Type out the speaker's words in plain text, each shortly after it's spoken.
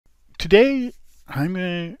Today I'm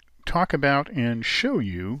going to talk about and show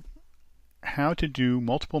you how to do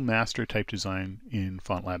multiple master type design in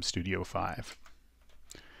FontLab Studio 5.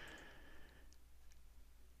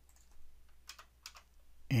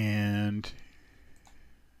 And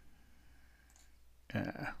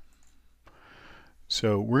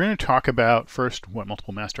so we're going to talk about first what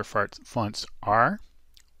multiple master fonts are,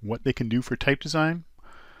 what they can do for type design,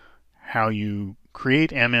 how you create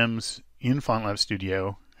MMs in FontLab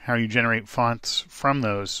Studio, how you generate fonts from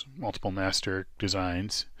those multiple master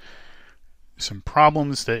designs, some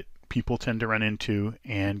problems that people tend to run into,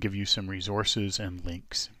 and give you some resources and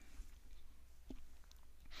links.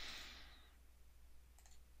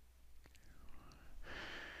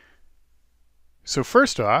 So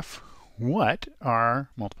first off, what are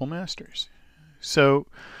multiple masters? So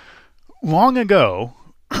long ago,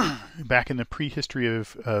 back in the prehistory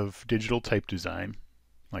of digital type design,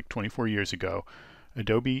 like 24 years ago,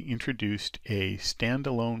 Adobe introduced a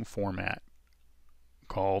standalone format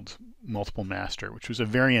called multiple master, which was a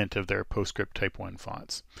variant of their PostScript Type 1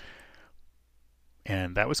 fonts.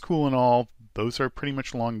 And that was cool and all. Those are pretty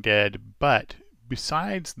much long dead, but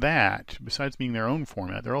besides that, besides being their own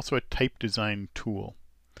format, they're also a type design tool.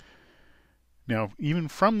 Now, even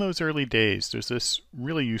from those early days, there's this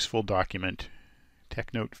really useful document,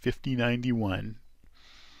 TechNote 5091,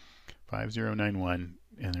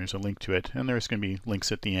 and there's a link to it, and there's going to be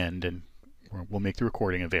links at the end, and we'll make the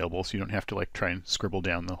recording available so you don't have to try and scribble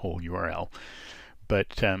down the whole URL.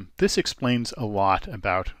 But this explains a lot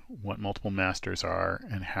about what multiple masters are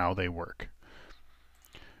and how they work.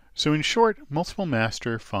 So in short, multiple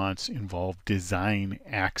master fonts involve design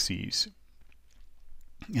axes.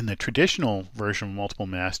 In the traditional version of multiple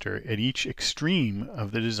master, at each extreme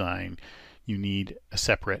of the design, you need a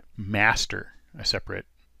separate master,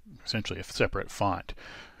 essentially a separate font.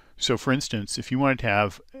 So for instance, if you wanted to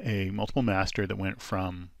have a multiple master that went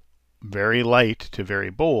from very light to very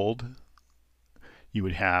bold, you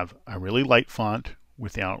would have a really light font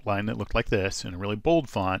with the outline that looked like this, and a really bold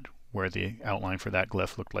font where the outline for that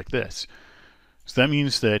glyph looked like this. So that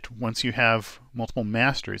means that once you have multiple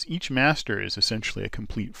masters, each master is essentially a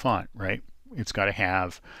complete font, right? It's got to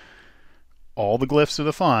have all the glyphs of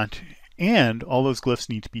the font, and all those glyphs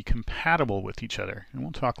need to be compatible with each other. And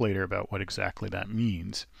we'll talk later about what exactly that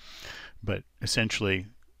means. But essentially,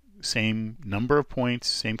 same number of points,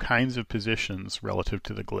 same kinds of positions relative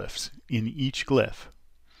to the glyphs in each glyph.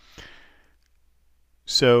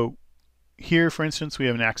 So here, for instance, we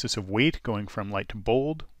have an axis of weight going from light to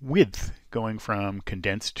bold, width going from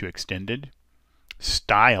condensed to extended,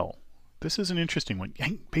 style. This is an interesting one.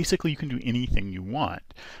 Basically, you can do anything you want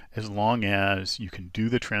as long as you can do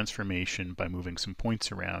the transformation by moving some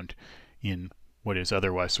points around in what is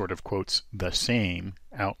otherwise sort of, quotes, the same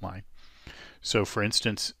outline. So for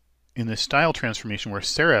instance, in the style transformation where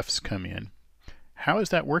serifs come in, how is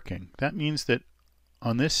that working? That means that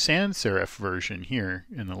on this sans serif version here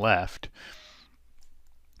in the left,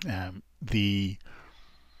 the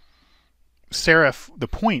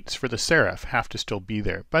points for the serif have to still be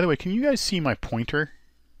there. By the way, can you guys see my pointer?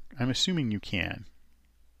 I'm assuming you can.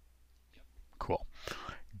 Cool.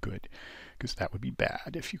 Good. Because that would be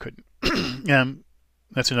bad if you couldn't.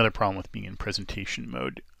 That's another problem with being in presentation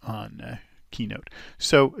mode on Keynote.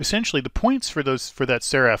 So essentially the points for that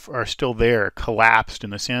serif are still there, collapsed in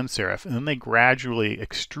the sans serif, and then they gradually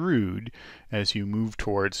extrude as you move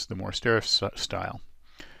towards the more serif style.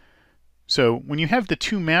 So when you have the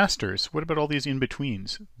two masters, what about all these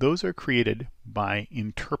in-betweens? Those are created by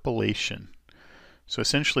interpolation. So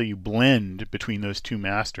essentially you blend between those two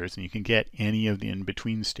masters and you can get any of the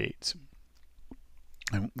in-between states.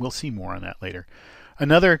 And we'll see more on that later.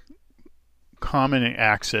 Another common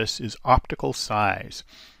axis is optical size.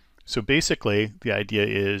 So basically the idea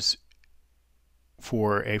is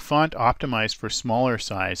for a font optimized for smaller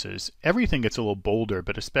sizes, everything gets a little bolder,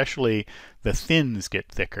 but especially the thins get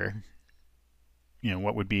thicker. You know,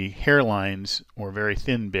 what would be hairlines or very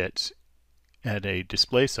thin bits at a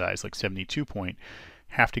display size like 72 point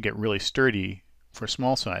have to get really sturdy for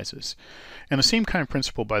small sizes. And the same kind of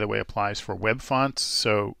principle, by the way, applies for web fonts.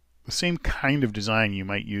 So the same kind of design you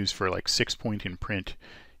might use for like 6 point in print,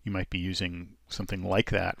 you might be using something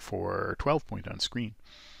like that for 12 point on screen.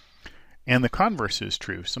 And the converse is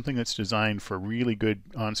true. Something that's designed for really good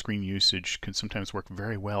on-screen usage can sometimes work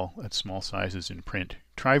very well at small sizes in print.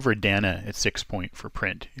 Try Verdana at 6 point for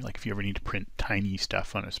print, like if you ever need to print tiny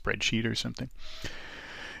stuff on a spreadsheet or something.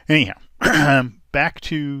 Anyhow, back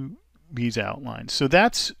to these outlines. So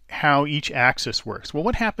that's how each axis works. Well,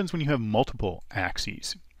 what happens when you have multiple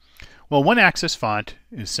axes? Well, one axis font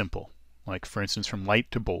is simple, like for instance from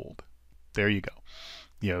light to bold. There you go.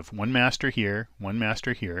 You have one master here,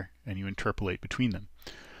 and you interpolate between them.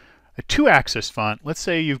 A two-axis font, let's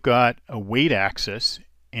say you've got a weight axis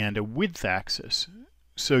and a width axis.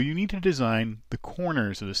 So you need to design the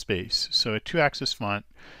corners of the space. So a two-axis font,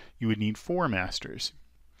 you would need 4 masters.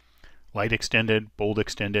 Light extended,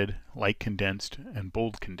 light condensed, and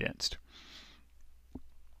bold condensed.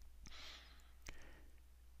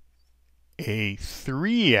 A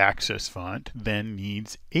 3-axis font then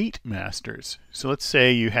needs 8 masters. So let's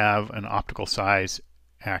say you have an optical size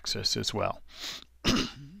axis as well.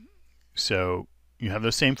 So you have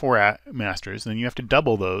those same 4 masters, then you have to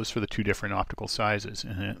double those for the 2 different optical sizes.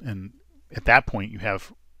 And at that point you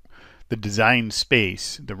have the design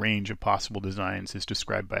space, the range of possible designs is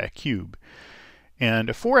described by a cube. And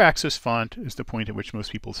a 4-axis font is the point at which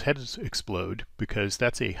most people's heads explode, because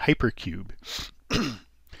that's a hypercube.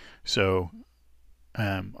 So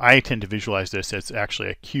I tend to visualize this as actually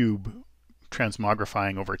a cube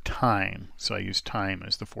transmogrifying over time. So I use time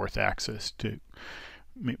as the 4th axis to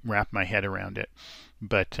wrap my head around it.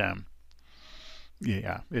 But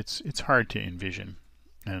yeah, it's hard to envision.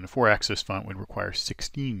 And a 4-axis font would require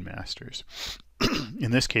 16 masters.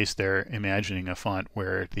 In this case, they're imagining a font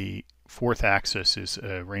where the 4th axis is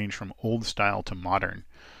a range from old style to modern.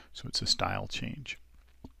 So it's a style change.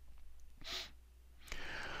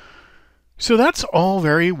 So that's all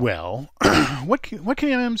very well. What can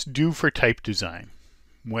MMs do for type design?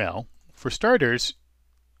 Well, for starters,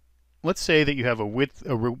 let's say that you have a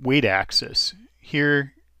weight axis.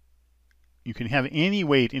 Here you can have any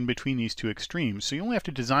weight in between these 2 extremes, so you only have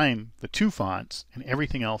to design the 2 fonts, and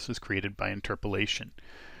everything else is created by interpolation,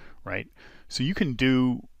 right? So you can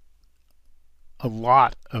do a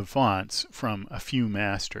lot of fonts from a few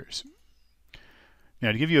masters.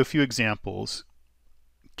 Now, to give you a few examples,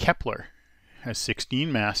 Kepler has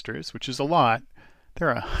 16 masters, which is a lot. There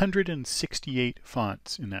are 168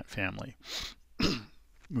 fonts in that family,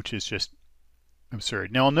 which is just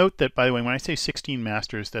absurd. Now, I'll note that, by the way, when I say 16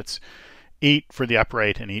 masters, that's 8 for the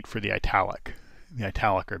upright and 8 for the italic. The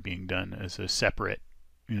italic are being done as a separate,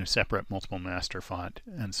 separate multiple master font,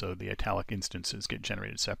 and so the italic instances get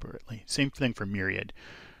generated separately. Same thing for myriad.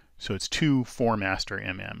 So it's 2 4-master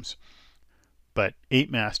MMs, but 8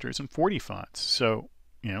 masters and 40 fonts. So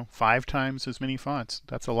 5 times as many fonts.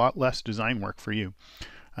 That's a lot less design work for you.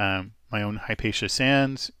 My own Hypatia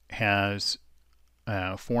Sans has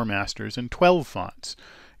 4 masters and 12 fonts.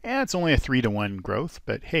 And it's only a 3-to-1 growth,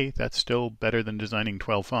 but hey, that's still better than designing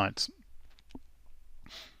 12 fonts.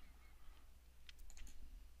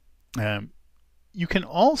 You can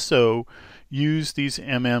also use this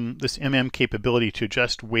MM capability to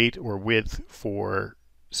adjust weight or width for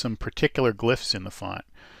some particular glyphs in the font.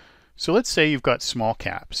 So let's say you've got small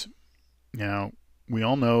caps. Now, we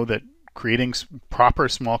all know that creating proper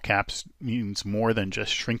small caps means more than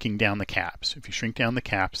just shrinking down the caps. If you shrink down the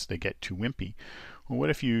caps, they get too wimpy. Well, what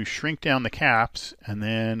if you shrink down the caps and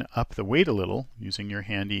then up the weight a little using your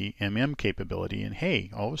handy MM capability, and hey,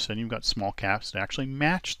 all of a sudden you've got small caps that actually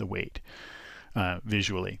match the weight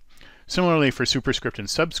visually. Similarly, for superscript and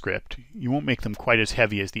subscript, you won't make them quite as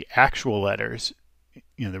heavy as the actual letters,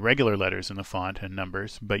 the regular letters in the font and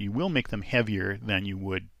numbers, but you will make them heavier than you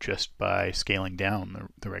would just by scaling down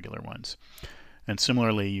the regular ones. And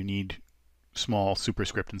similarly, you need small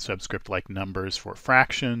superscript and subscript like numbers for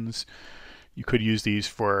fractions. You could use these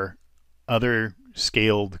for other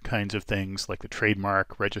scaled kinds of things like the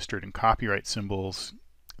trademark, registered and copyright symbols,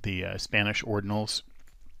 the Spanish ordinals.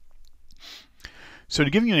 So to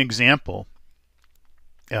give you an example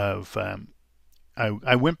of,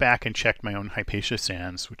 I went back and checked my own Hypatia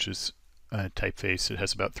Sans, which is a typeface. It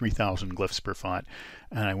has about 3,000 glyphs per font.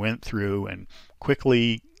 And I went through and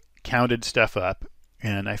quickly counted stuff up,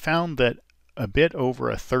 and I found that a bit over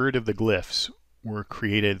a third of the glyphs were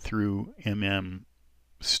created through MM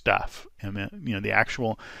stuff. The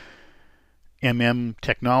actual MM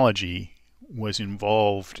technology was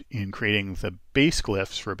involved in creating the base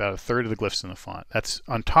glyphs for about a third of the glyphs in the font. That's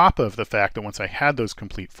on top of the fact that once I had those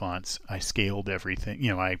complete fonts, I scaled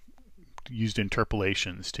everything. I used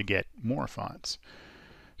interpolations to get more fonts.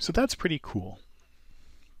 So that's pretty cool.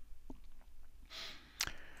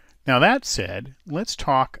 Now that said, let's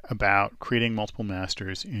talk about creating multiple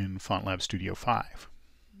masters in FontLab Studio 5.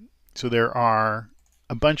 So there are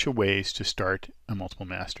a bunch of ways to start a multiple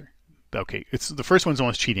master. Okay, the first one's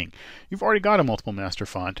almost cheating. You've already got a multiple master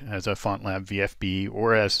font as a FontLab VFB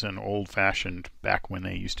or as an old-fashioned, back when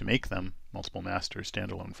they used to make them, multiple master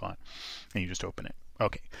standalone font, and you just open it.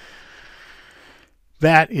 Okay.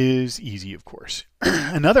 That is easy, of course.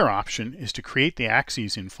 Another option is to create the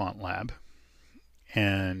axes in FontLab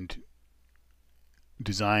and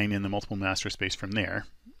design in the multiple master space from there.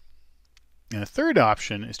 And the third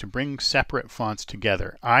option is to bring separate fonts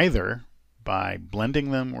together, either by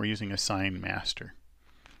blending them or using a sign master.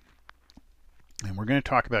 And we're going to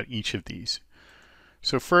talk about each of these.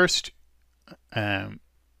 So first, how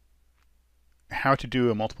to do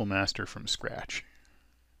a multiple master from scratch.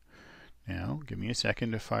 Now, give me a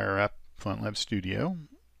second to fire up FontLab Studio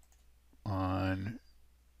on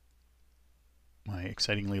my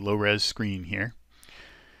excitingly low-res screen here.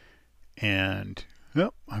 And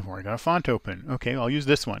oh, I've already got a font open. Okay, I'll use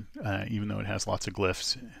this one, even though it has lots of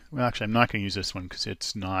glyphs. Well, actually, I'm not going to use this one because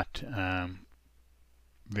it's not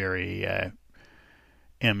very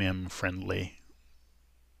MM-friendly.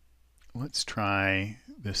 Let's try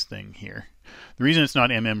this thing here. The reason it's not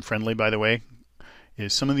MM-friendly, by the way,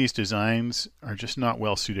 is some of these designs are just not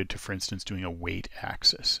well suited to, for instance, doing a weight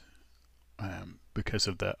axis because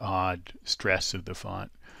of the odd stress of the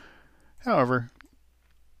font. However,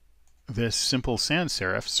 this simple sans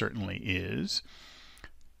serif certainly is.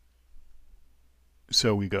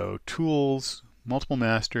 So we go Tools, Multiple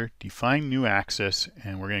Master, Define New Axis,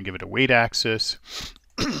 and we're going to give it a weight axis.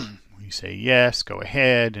 We say yes, go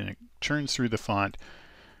ahead, and it churns through the font,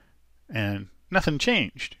 and nothing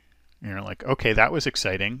changed. And you're like, okay, that was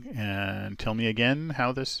exciting, and tell me again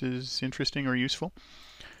how this is interesting or useful.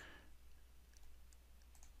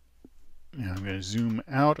 Now I'm going to zoom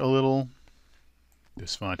out a little.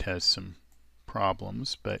 This font has some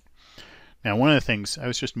problems, but now one of the things, I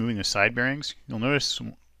was just moving the side bearings. You'll notice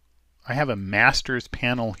I have a masters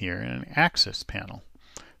panel here and an axis panel.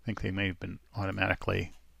 I think they may have been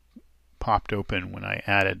automatically popped open when I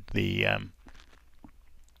added the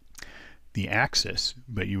axis,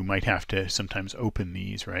 but you might have to sometimes open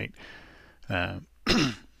these, right?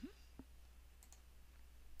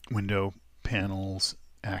 Window, panels,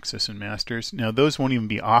 axis, and masters. Now those won't even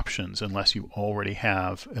be options unless you already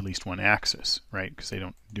have at least one axis, right? Because they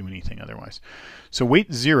don't do anything otherwise. So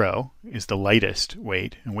weight 0 is the lightest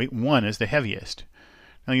weight, and weight 1 is the heaviest.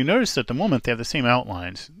 Now you notice at the moment they have the same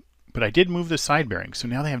outlines, but I did move the side bearings, so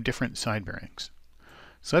now they have different side bearings.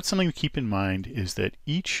 So that's something to keep in mind, is that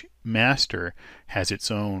each master has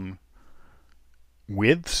its own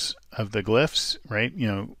widths of the glyphs, right? You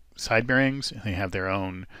know, side bearings, they have their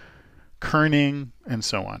own kerning, and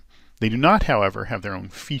so on. They do not, however, have their own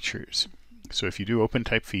features. So if you do open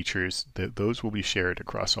type features, those will be shared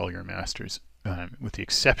across all your masters, with the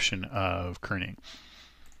exception of kerning.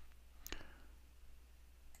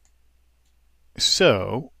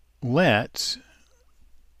 So I'm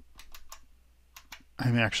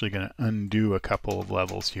actually going to undo a couple of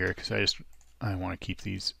levels here because I want to keep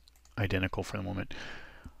these identical for the moment.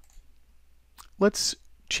 Let's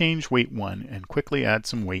change weight 1 and quickly add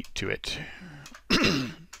some weight to it.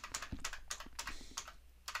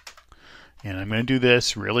 And I'm going to do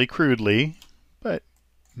this really crudely, but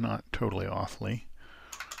not totally awfully.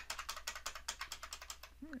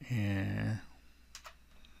 And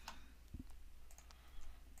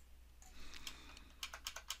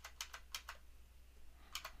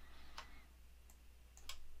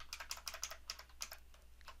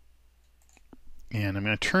I'm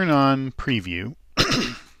going to turn on preview.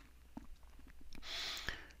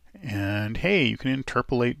 And hey, you can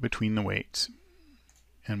interpolate between the weights.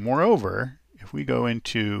 And moreover, if we go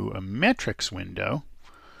into a metrics window,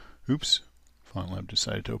 oops, FontLab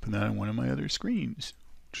decided to open that on one of my other screens,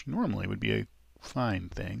 which normally would be a fine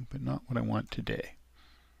thing, but not what I want today.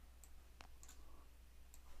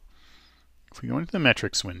 If we go into the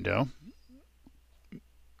metrics window,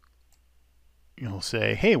 you'll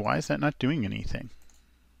say, hey, why is that not doing anything?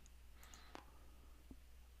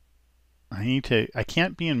 I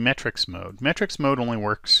can't be in metrics mode. Metrics mode only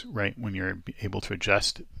works right when you're able to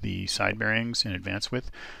adjust the side bearings in advance width.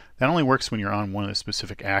 That only works when you're on one of the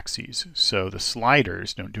specific axes. So the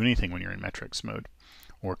sliders don't do anything when you're in metrics mode.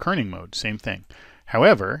 Or kerning mode, same thing.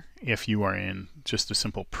 However, if you are in just the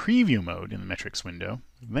simple preview mode in the metrics window,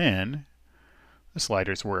 then the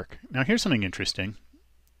sliders work. Now here's something interesting.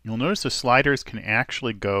 You'll notice the sliders can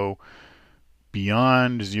actually go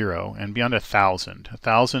beyond 0 and beyond 1,000.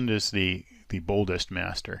 1,000 is the boldest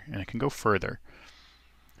master, and it can go further.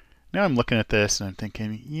 Now I'm looking at this and I'm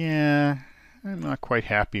thinking, yeah, I'm not quite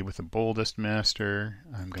happy with the boldest master.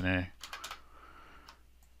 I'm going to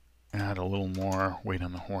add a little more weight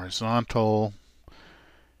on the horizontal.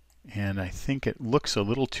 And I think it looks a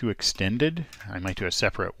little too extended. I might do a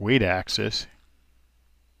separate weight axis.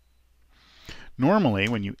 Normally,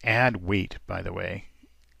 when you add weight, by the way,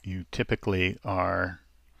 you typically are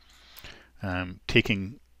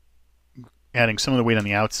adding some of the weight on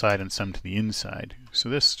the outside and some to the inside. So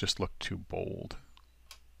this just looked too bold.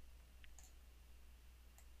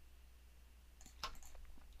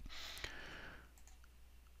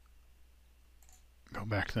 go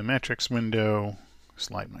back to the metrics window,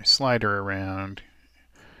 slide my slider around.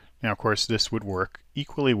 Now, of course, this would work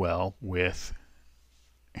equally well with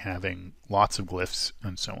having lots of glyphs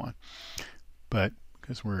and so on. But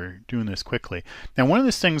because we're doing this quickly. Now, one of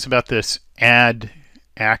the things about this add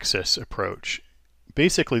axis approach,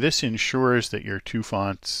 basically this ensures that your two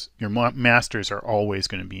fonts, your masters, are always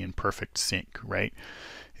going to be in perfect sync, right?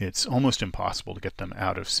 It's almost impossible to get them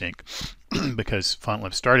out of sync because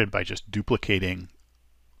FontLab started by just duplicating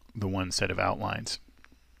the one set of outlines.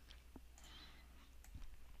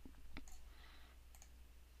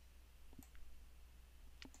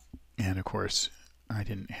 And of course, I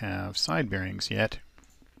didn't have side bearings yet.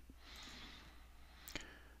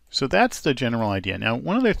 So that's the general idea. Now,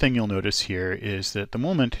 one other thing you'll notice here is that at the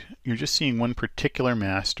moment, you're just seeing one particular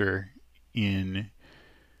master in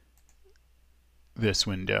this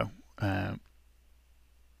window.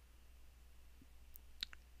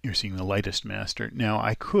 You're seeing the lightest master. Now,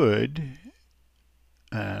 I could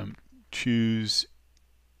choose,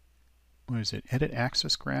 what is it, edit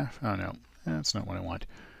axis graph? Oh no, that's not what I want.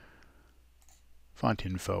 Font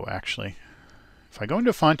info, actually. If I go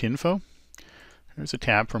into font info, there's a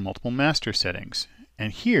tab for multiple master settings.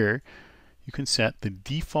 And here, you can set the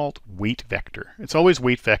default weight vector. It's always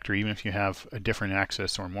weight vector, even if you have a different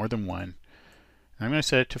axis or more than one. And I'm going to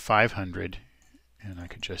set it to 500, and I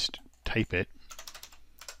could just type it.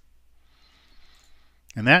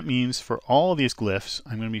 And that means for all of these glyphs,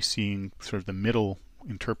 I'm going to be seeing sort of the middle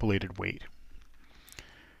interpolated weight.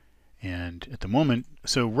 And at the moment,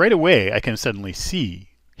 so right away, I can suddenly see,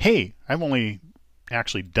 hey, I've only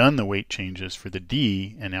actually done the weight changes for the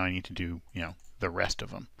D, and now I need to do, the rest of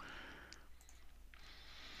them.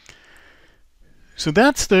 So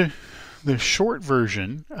that's the short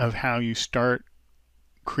version of how you start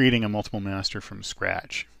creating a multiple master from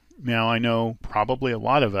scratch. Now, I know probably a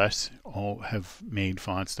lot of us all have made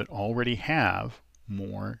fonts that already have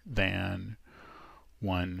more than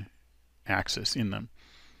one axis in them.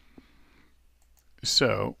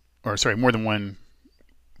 So, or sorry, more than one,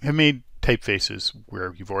 have made typefaces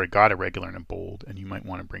where you've already got a regular and a bold, and you might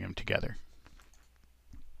want to bring them together.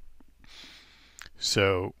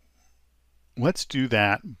 So let's do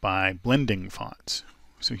that by blending fonts.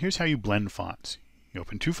 So here's how you blend fonts. You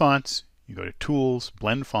open two fonts, you go to Tools,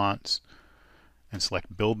 Blend Fonts, and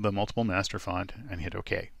select Build the Multiple Master Font, and hit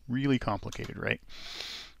OK. Really complicated, right?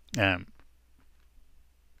 Now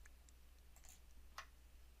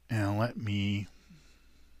let me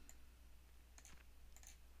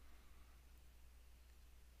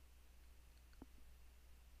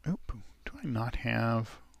do I not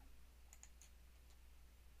have?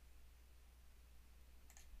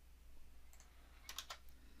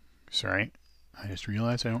 Sorry, I just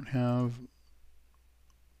realized I don't have.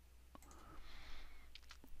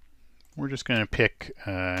 We're just going to pick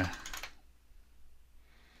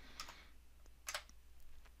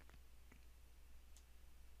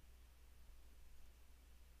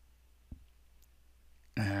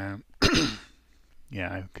yeah,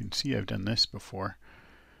 I can see I've done this before.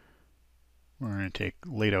 We're going to take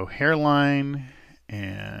Lato hairline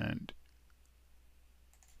and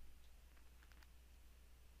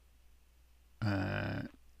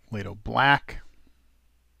Lato black.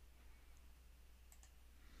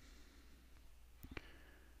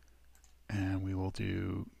 And we will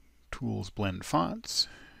do Tools Blend Fonts.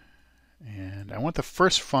 And I want the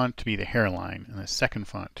first font to be the hairline and the second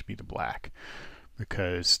font to be the black,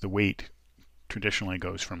 because the weight traditionally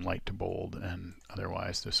goes from light to bold, and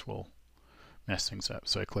otherwise this will mess things up.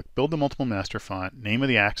 So I click Build the Multiple Master Font, name of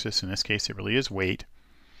the axis, in this case it really is weight.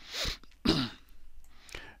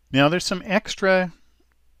 Now there's some extra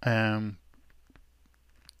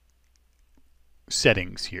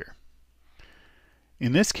settings here.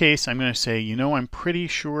 In this case, I'm going to say, I'm pretty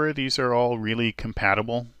sure these are all really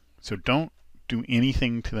compatible, so don't do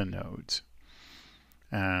anything to the nodes.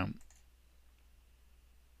 So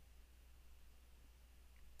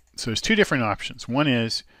there's two different options. One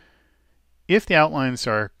is, if the outlines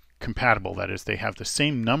are compatible, that is, they have the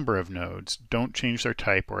same number of nodes, don't change their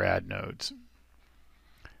type or add nodes.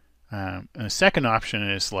 And the second option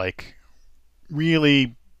is like,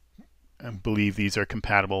 really believe these are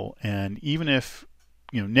compatible, and even if,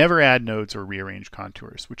 never add nodes or rearrange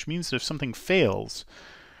contours, which means that if something fails,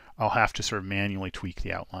 I'll have to sort of manually tweak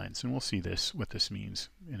the outlines, and we'll see what this means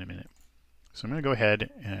in a minute. So I'm going to go ahead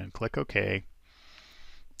and click OK.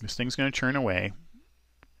 This thing's going to churn away,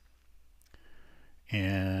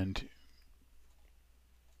 and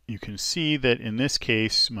you can see that in this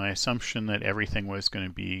case, my assumption that everything was going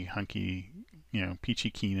to be hunky, peachy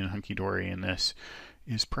keen and hunky-dory in this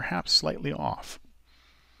is perhaps slightly off.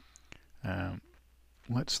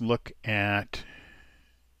 let's look at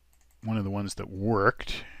one of the ones that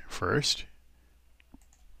worked first.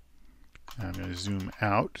 I'm going to zoom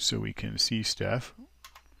out so we can see stuff.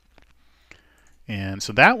 And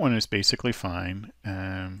so that one is basically fine.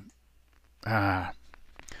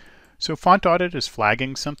 So font audit is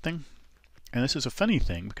flagging something. And this is a funny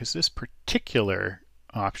thing because this particular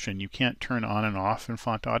option you can't turn on and off in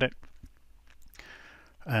font audit.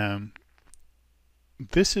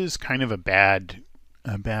 This is kind of a bad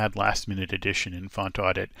last minute addition in font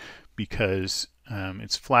audit because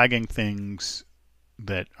it's flagging things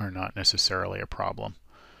that are not necessarily a problem.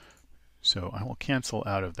 So I will cancel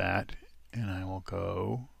out of that and I will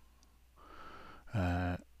go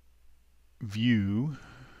view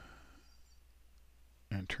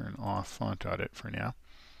and turn off font audit for now.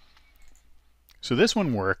 So this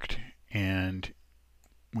one worked and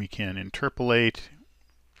we can interpolate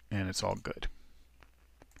and it's all good.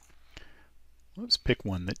 Let's pick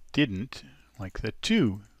one that didn't, like the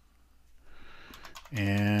 2.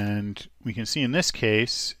 And we can see in this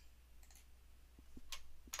case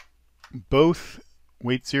both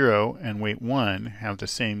weight 0 and weight 1 have the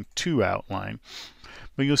same 2 outline.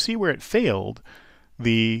 But you'll see where it failed,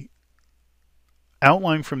 the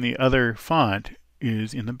outline from the other font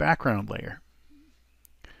is in the background layer.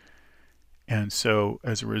 And so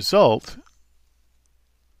as a result,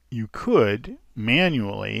 you could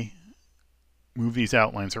manually move these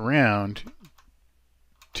outlines around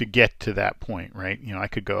to get to that point, right? You know, I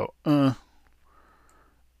could go, and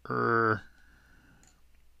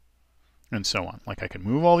so on. Like I could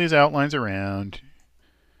move all these outlines around.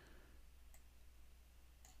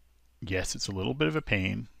 Yes, it's a little bit of a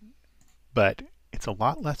pain, but it's a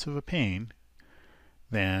lot less of a pain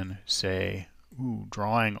than, say,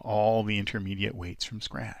 drawing all the intermediate weights from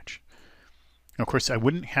scratch. Now, of course, I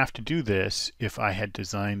wouldn't have to do this if I had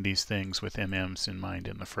designed these things with MMs in mind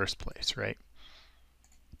in the first place, right?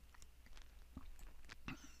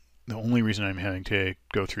 The only reason I'm having to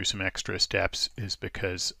go through some extra steps is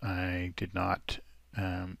because I did not,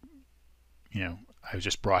 I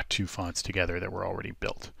just brought 2 fonts together that were already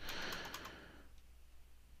built.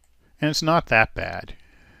 And it's not that bad.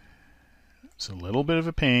 It's a little bit of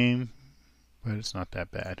a pain, but it's not that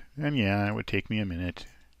bad. And yeah, it would take me a minute.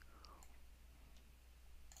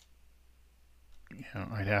 You know,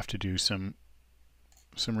 I'd have to do some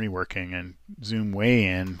reworking and zoom way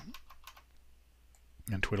in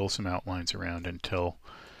and twiddle some outlines around until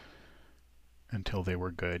they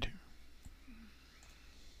were good.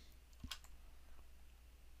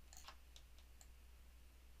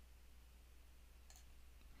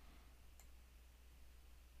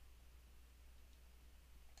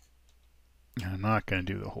 I'm not going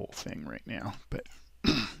to do the whole thing right now, but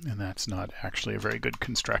and that's not actually a very good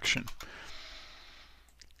construction.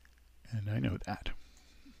 And I know that.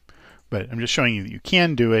 But I'm just showing you that you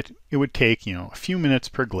can do it. It would take, a few minutes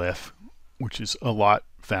per glyph, which is a lot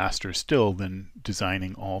faster still than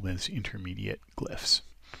designing all these intermediate glyphs.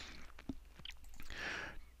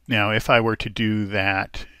 Now, if I were to do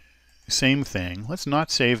that same thing, let's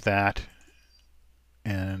not save that,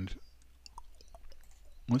 and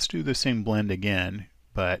let's do the same blend again,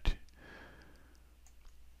 but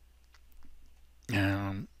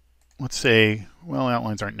let's say, well,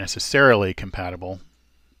 outlines aren't necessarily compatible.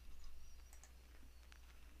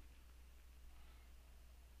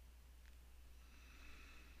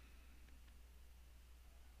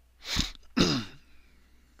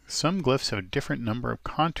 Some glyphs have a different number of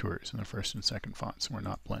contours in the first and second fonts and were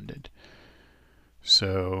not blended.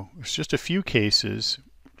 So there's just a few cases.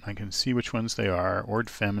 I can see which ones they are. Ord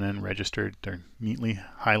feminine, registered. They're neatly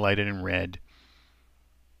highlighted in red.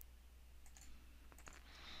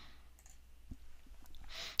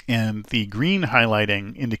 And the green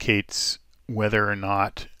highlighting indicates whether or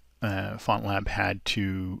not FontLab had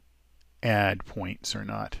to add points or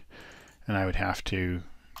not. And I would have to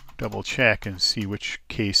double check and see which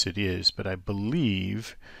case it is, but I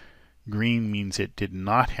believe green means it did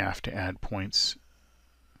not have to add points.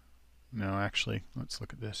 No, actually, let's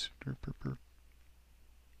look at this. I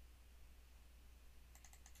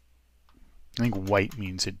think white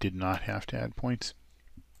means it did not have to add points.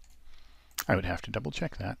 I would have to double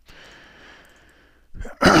check that.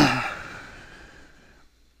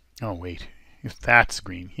 Oh, wait. If that's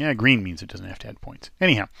green. Yeah, green means it doesn't have to add points.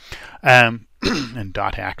 Anyhow, and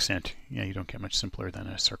dot accent. Yeah, you don't get much simpler than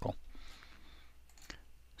a circle.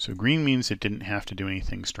 So green means it didn't have to do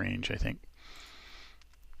anything strange, I think.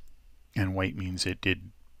 And white means it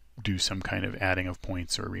did do some kind of adding of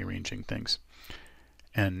points or rearranging things.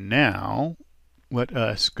 And now let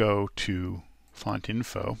us go to font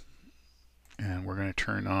info, and we're going to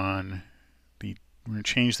turn on the We're going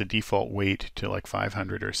to change the default weight to like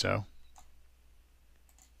 500 or so.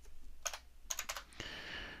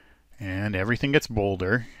 And everything gets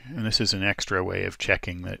bolder. And this is an extra way of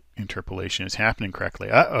checking that interpolation is happening correctly.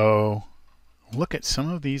 Uh-oh. Look at some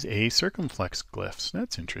of these A circumflex glyphs.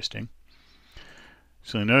 That's interesting.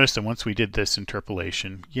 So you'll notice that once we did this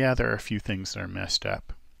interpolation, yeah, there are a few things that are messed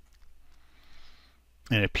up.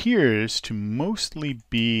 It appears to mostly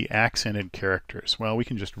be accented characters. Well, we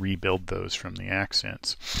can just rebuild those from the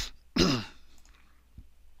accents.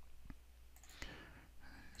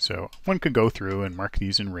 So one could go through and mark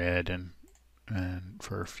these in red and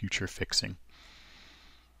for future fixing.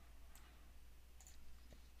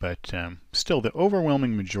 But still, the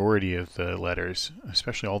overwhelming majority of the letters,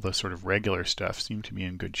 especially all the sort of regular stuff, seem to be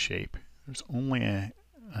in good shape. There's only a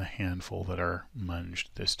handful that are munged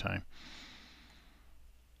this time.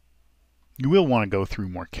 You will want to go through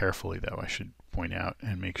more carefully, though, I should point out,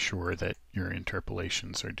 and make sure that your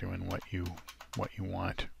interpolations are doing what you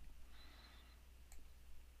want.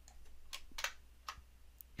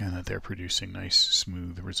 And that they're producing nice,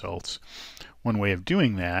 smooth results. One way of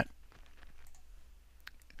doing that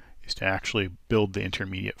is to actually build the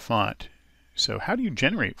intermediate font. So how do you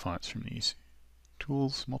generate fonts from these?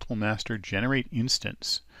 Tools, Multiple Master, Generate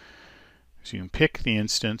Instance. So you can pick the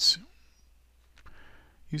instance.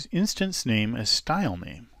 Use instance name as style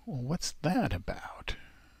name. Well, what's that about?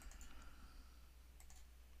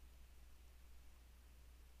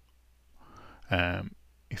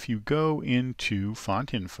 If you go into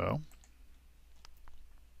font info,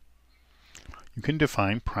 you can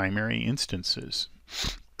define primary instances.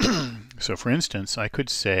 So for instance, I could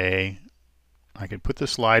say, I could put the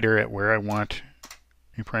slider at where I want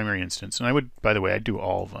a primary instance. And I would, by the way, I'd do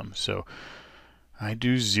all of them. So I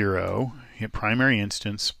do 0, hit primary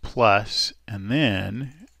instance plus, and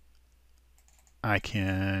then I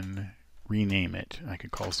can rename it. I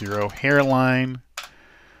could call 0 hairline.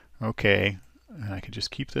 Okay, and I could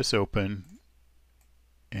just keep this open,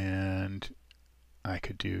 and I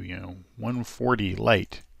could do, 140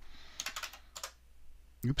 light.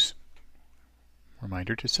 Oops.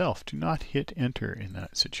 Reminder to self, do not hit enter in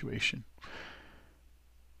that situation.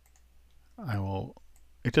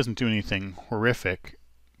 It doesn't do anything horrific,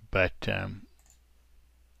 but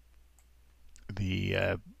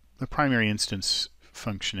the primary instance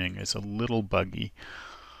functioning is a little buggy.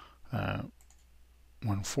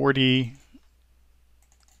 140,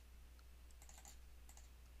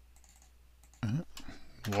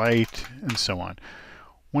 light, and so on.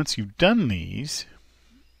 Once you've done these,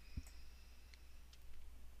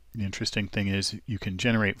 the interesting thing is you can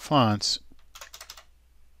generate fonts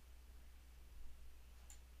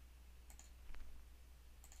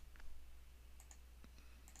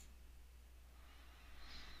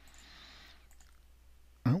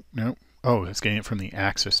no. Oh, it's getting it from the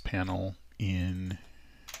Axis panel in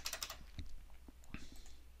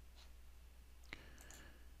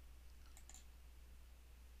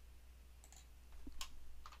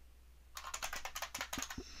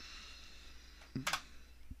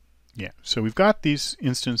so we've got these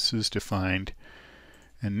instances defined,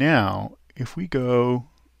 and now if we go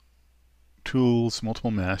Tools,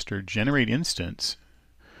 Multiple Master, Generate Instance,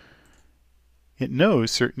 it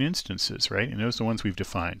knows certain instances, right? It knows the ones we've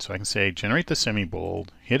defined. So I can say generate the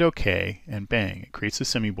semi-bold, hit OK, and bang, it creates the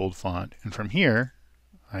semi-bold font. And from here,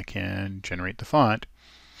 I can generate the font,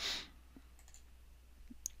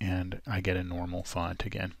 and I get a normal font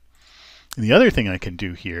again. And the other thing I can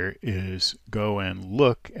do here is go and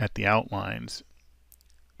look at the outlines.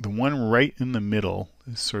 The one right in the middle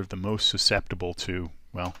is sort of the most susceptible to,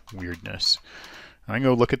 well, weirdness. I can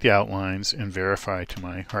go look at the outlines and verify to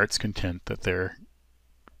my heart's content that they're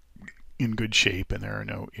in good shape and there are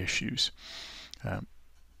no issues.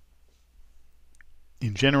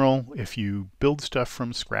 In general, if you build stuff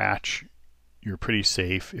from scratch, you're pretty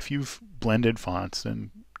safe. If you've blended fonts,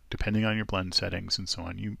 then depending on your blend settings and so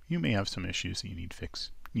on, you may have some issues that you need to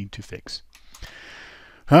fix.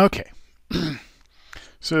 Okay.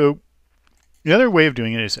 So the other way of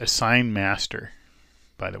doing it is assign master,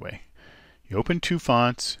 by the way. You open two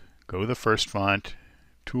fonts, go to the first font,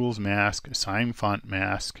 Tools Mask, Assign Font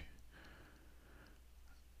Mask.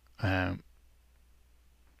 And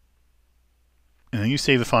then you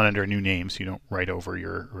save the font under a new name so you don't write over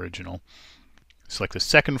your original. Select the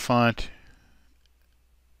second font.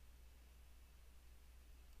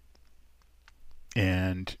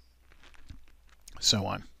 And so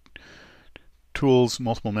on. Tools,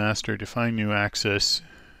 Multiple Master, Define New Axis.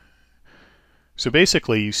 So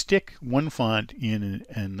basically, you stick one font in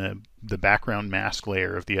the background mask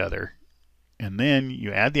layer of the other, and then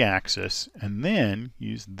you add the axis, and then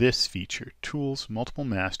use this feature, Tools, Multiple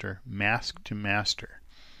Master, Mask to Master.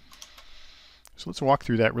 So let's walk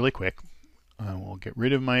through that really quick. We'll get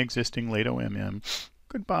rid of my existing Lato MM.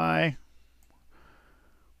 Goodbye.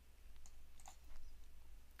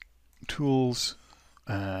 Tools,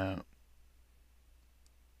 what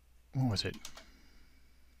was it?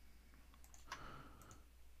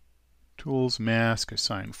 Tools, Mask,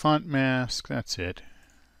 Assign Font Mask, that's it.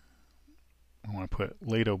 I want to put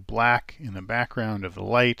Lato black in the background of the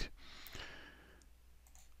light.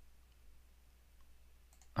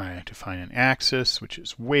 I define an axis, which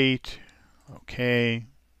is weight. Okay.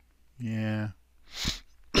 Yeah.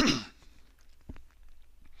 And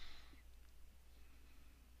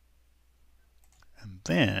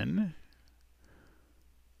then,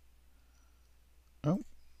 oh,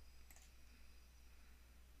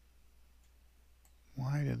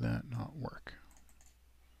 why did that not work?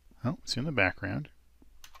 Oh, it's in the background.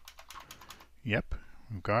 Yep,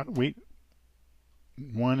 we've got weight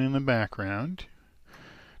 1 in the background.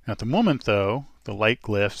 Now at the moment though, the light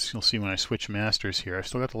glyphs, you'll see when I switch masters here, I've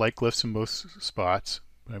still got the light glyphs in both spots,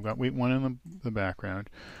 but I've got weight 1 in the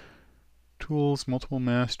background. Tools, multiple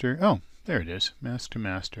master, oh, there it is, mask to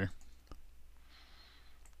master.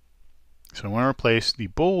 So I want to replace the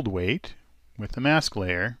bold weight with the mask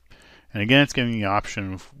layer, and again it's giving me the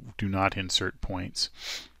option of do not insert points.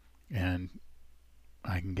 And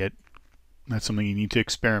I can get, that's something you need to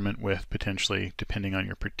experiment with potentially depending on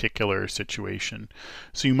your particular situation.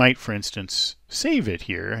 So you might, for instance, save it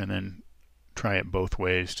here and then try it both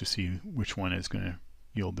ways to see which one is going to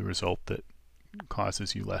yield the result that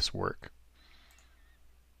causes you less work.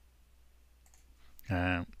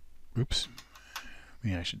 Oops.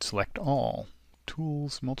 Maybe I should select all.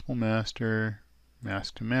 Tools, multiple master,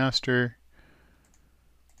 mask to master,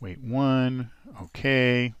 weight 1,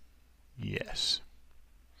 okay. Yes.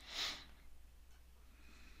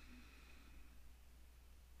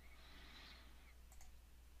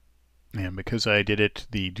 And because I did it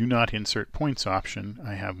the do not insert points option,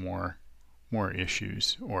 I have more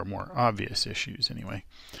issues, or more obvious issues anyway.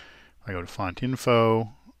 If I go to font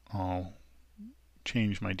info, I'll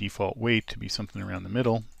change my default weight to be something around the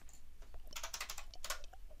middle.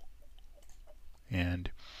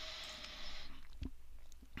 And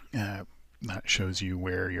that shows you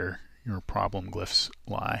where your problem glyphs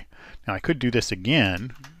lie. Now I could do this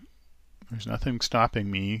again. There's nothing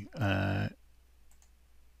stopping me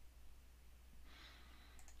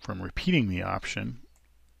from repeating the option.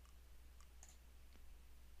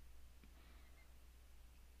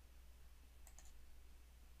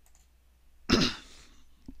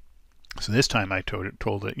 So this time I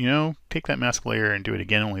told it, you know, take that mask layer and do it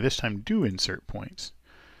again, only this time do insert points.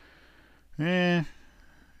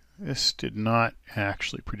 This did not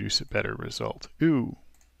actually produce a better result. Ooh,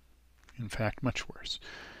 in fact, much worse.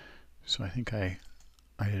 So I think I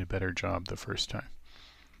did a better job the first time.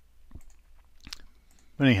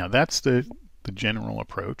 But anyhow, that's the general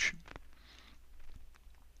approach.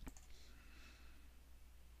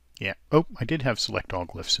 Yeah, oh, I did have select all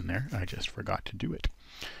glyphs in there. I just forgot to do it.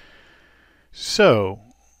 So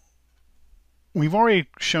we've already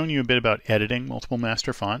shown you a bit about editing multiple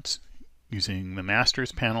master fonts, using the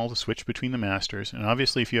masters panel to switch between the masters. And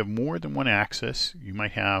obviously if you have more than one axis, you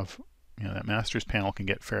might have, you know, that masters panel can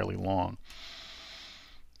get fairly long.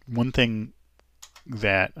 One thing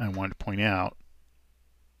that I wanted to point out,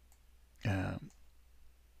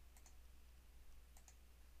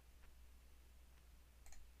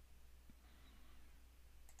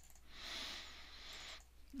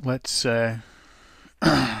 let's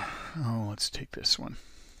let's take this one.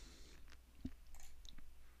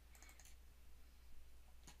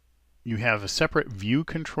 You have a separate view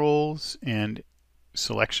controls and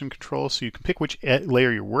selection controls, so you can pick which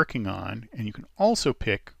layer you're working on, and you can also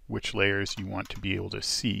pick which layers you want to be able to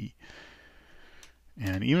see.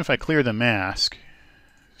 And even if I clear the mask,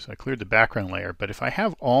 so I cleared the background layer, but if I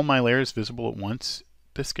have all my layers visible at once,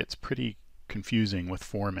 this gets pretty confusing with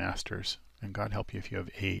 4 masters, and God help you if you have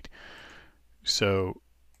 8. So,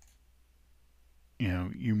 you know,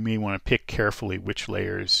 you may want to pick carefully which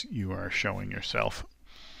layers you are showing yourself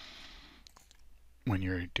when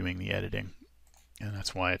you're doing the editing. And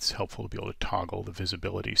that's why it's helpful to be able to toggle the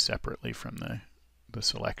visibility separately from the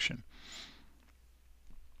selection.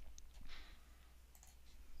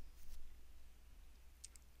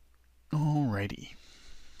 Alrighty.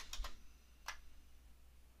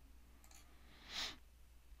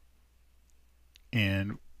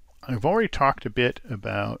 And I've already talked a bit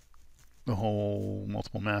about the whole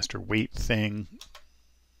multiple master weight thing,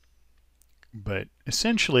 but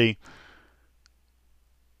essentially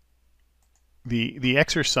the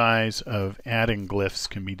exercise of adding glyphs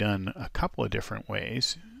can be done a couple of different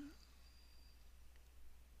ways.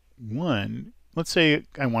 One, let's say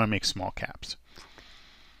I want to make small caps.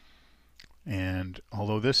 And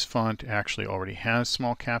although this font actually already has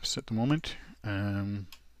small caps at the moment, I'm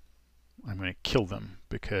going to kill them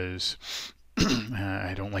because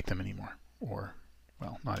I don't like them anymore. Or,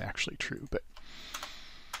 well, not actually true, but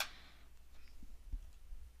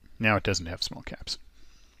now it doesn't have small caps.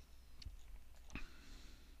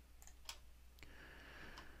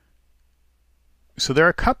 So there are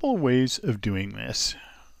a couple of ways of doing this.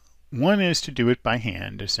 One is to do it by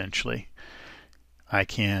hand, essentially. I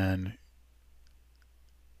can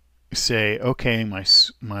say, okay, my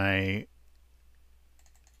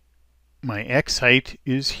X height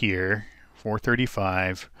is here,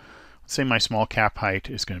 435. Let's say my small cap height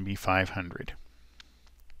is going to be 500.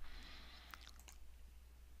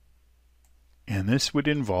 And this would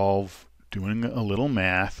involve doing a little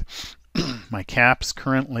math. My caps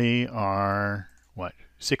currently are, what,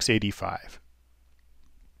 685.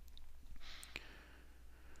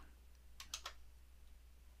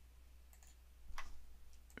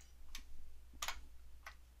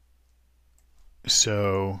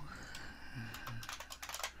 So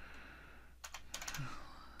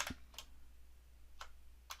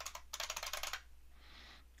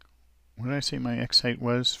what did I say my X height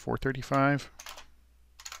was? 435.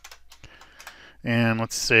 And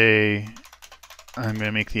let's say I'm going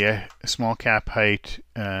to make the small cap height,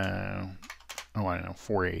 I don't know,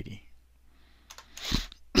 480.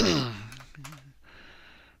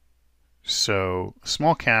 So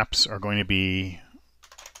small caps are going to be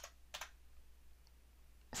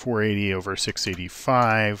 480 over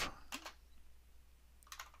 685.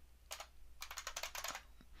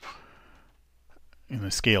 In the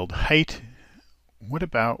scaled height, what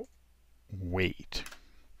about weight?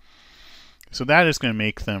 So that is going to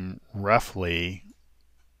make them roughly,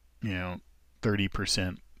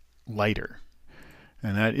 30% lighter.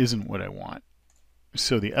 And that isn't what I want.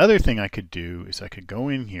 So the other thing I could do is I could go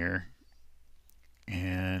in here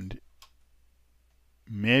and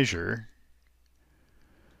measure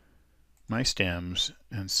my stems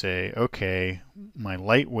and say, okay, my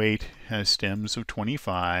lightweight has stems of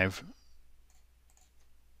 25.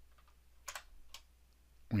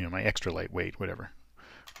 My extra lightweight, whatever.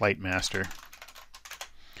 Light master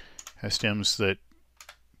has stems that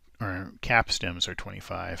are cap stems are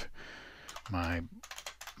 25. My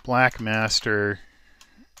black master,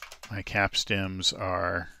 my cap stems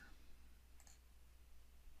are,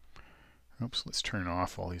 oops, let's turn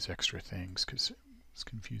off all these extra things because it's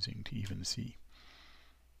confusing to even see.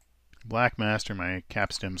 Black master, my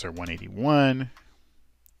cap stems are 181.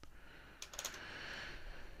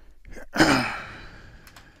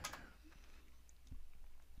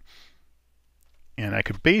 And I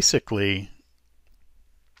could basically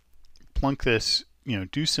plunk this,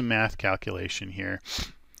 do some math calculation here,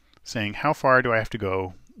 saying how far do I have to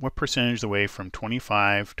go? What percentage of the way from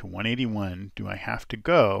 25 to 181 do I have to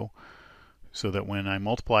go so that when I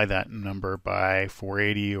multiply that number by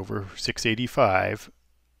 480 over 685,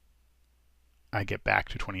 I get back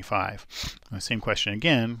to 25. Same question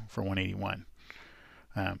again for 181.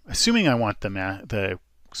 Assuming I want the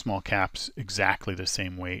small caps exactly the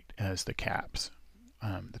same weight as the caps.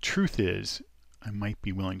 The truth is, I might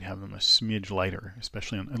be willing to have them a smidge lighter,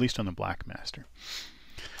 especially at least on the black master.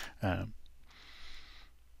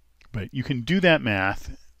 But you can do that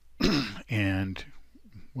math, and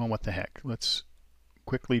well, what the heck? Let's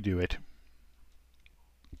quickly do it.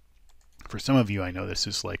 For some of you, I know this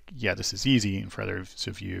is like, yeah, this is easy, and for others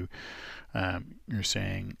of you, you're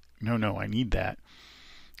saying, no, I need that.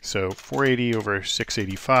 So 480 over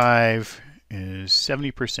 685 is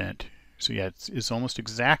 70%. So yeah, it's almost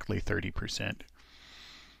exactly 30%.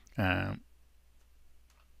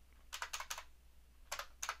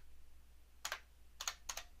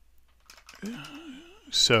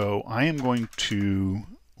 So I am going to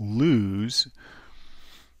lose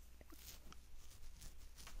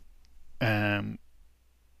 30%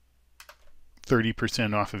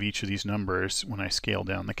 off of each of these numbers when I scale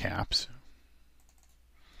down the caps.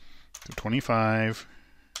 So 25.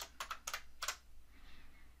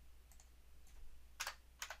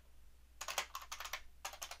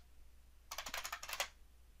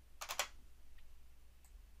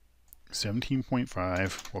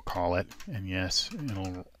 $17.5, we'll call it, and yes,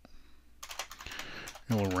 it'll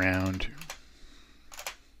round.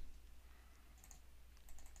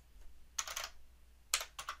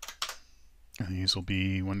 And these will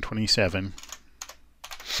be 127.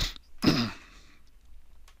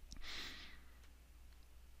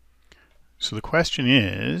 So the question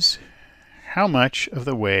is, how much of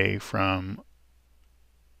the way from,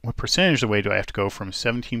 what percentage of the way do I have to go from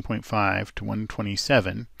 17.5 to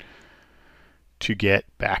 127 to get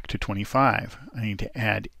back to 25? I need to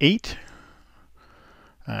add 8.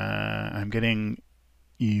 I'm getting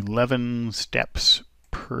 11 steps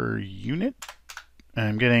per unit.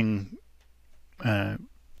 I'm getting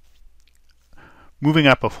moving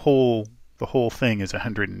up the whole thing is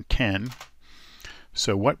 110.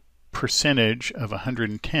 So what percentage of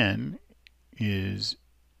 110 is,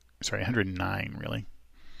 sorry, 109 really.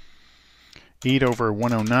 8 over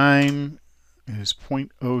 109 is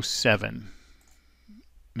 0.07.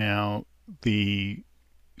 Now the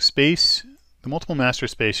space, the multiple master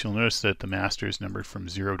space, you'll notice that the master is numbered from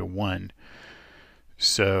 0 to 1.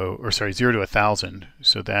 So, or sorry, 0 to 1,000.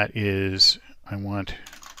 So that is, I want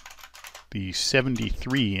the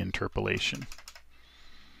 73 interpolation.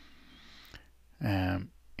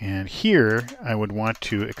 And here I would want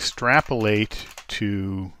to extrapolate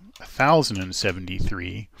to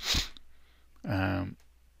 1,073. I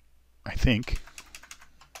think.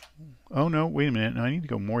 Oh no, wait a minute. No, I need to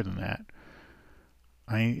go more than that.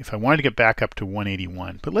 If I wanted to get back up to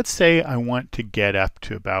 181, but let's say I want to get up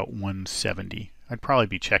to about 170. I'd probably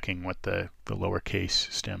be checking what the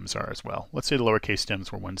lowercase stems are as well. Let's say the lowercase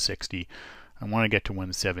stems were 160. I want to get to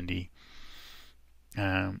 170.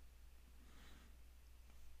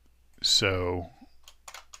 So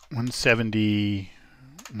 170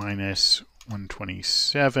 minus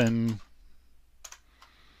 127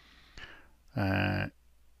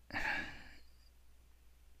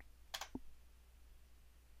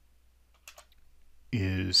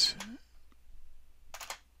 is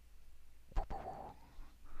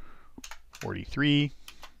 43.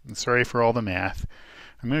 And sorry for all the math.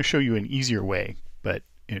 I'm going to show you an easier way, but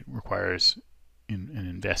it requires an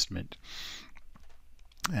investment.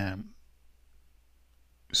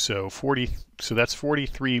 So that's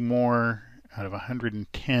 43 more out of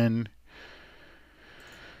 110.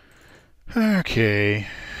 Okay.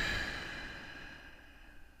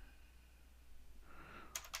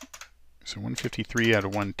 So 153 out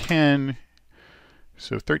of 110.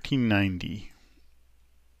 So 1390.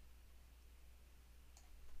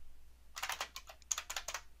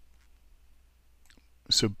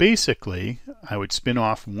 So basically, I would spin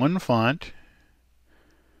off one font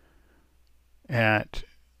at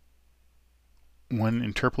one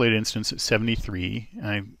interpolated instance at 73, and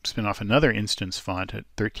I spin off another instance font at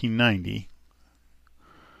 1390.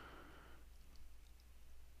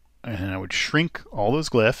 And I would shrink all those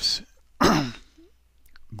glyphs,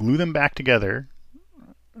 glue them back together,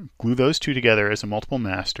 glue those two together as a multiple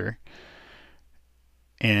master,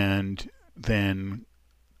 and then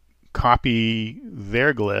copy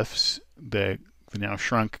their glyphs, the now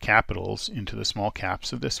shrunk capitals, into the small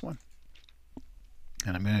caps of this one.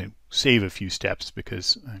 And I'm going to save a few steps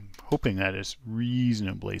because I'm hoping that is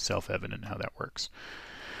reasonably self-evident how that works.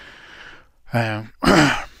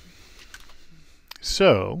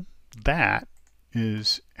 So that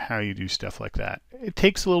is how you do stuff like that. It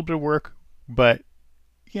takes a little bit of work, but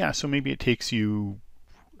yeah, so maybe it takes you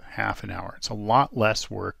half an hour. It's a lot less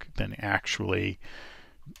work than actually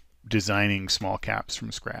designing small caps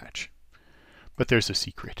from scratch. But there's a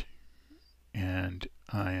secret, and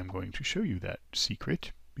I am going to show you that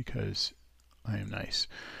secret because I am nice.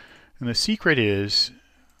 And the secret is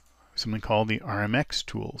something called the RMX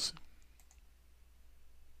tools.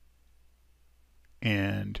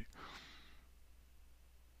 And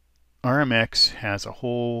RMX has a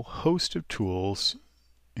whole host of tools,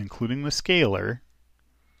 including the scaler,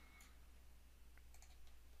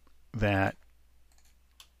 that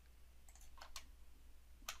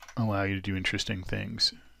allow you to do interesting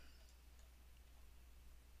things.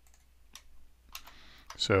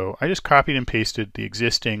 So I just copied and pasted the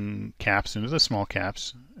existing caps into the small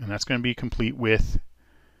caps, and that's going to be complete with,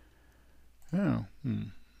 some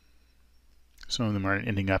of them aren't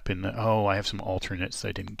ending up in the, I have some alternates that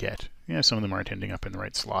I didn't get. Yeah, some of them aren't ending up in the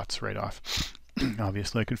right slots right off.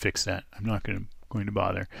 Obviously I could fix that. I'm not going to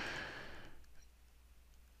bother.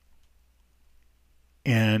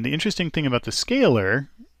 And the interesting thing about the scaler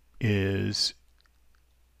is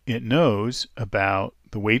it knows about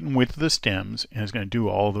the weight and width of the stems and is going to do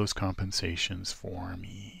all those compensations for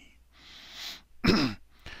me.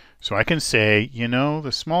 So I can say,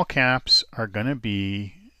 the small caps are going to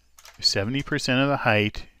be 70% of the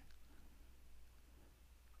height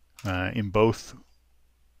in both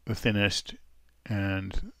the thinnest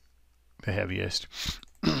and the heaviest.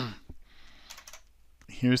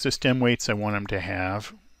 Here's the stem weights I want them to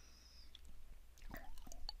have.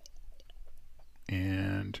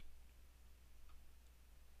 And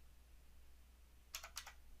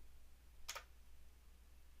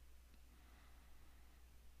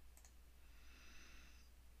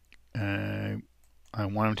I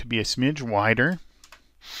want them to be a smidge wider.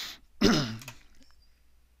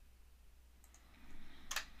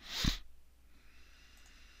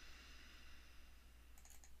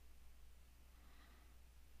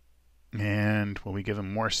 And will we give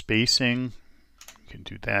them more spacing? We can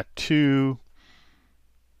do that too.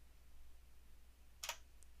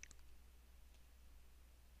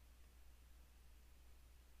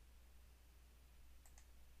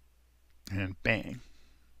 And bang.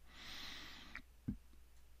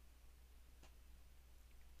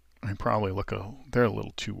 I probably they're a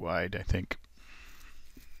little too wide, I think.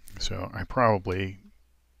 So I probably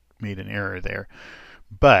made an error there.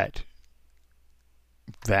 But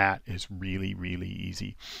that is really, really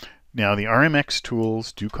easy. Now, the RMX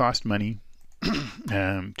tools do cost money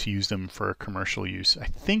to use them for commercial use. I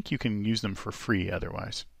think you can use them for free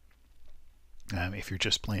otherwise, if you're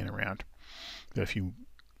just playing around. So if you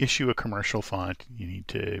issue a commercial font, you need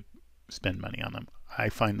to spend money on them. I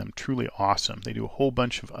find them truly awesome. They do a whole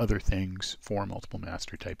bunch of other things for multiple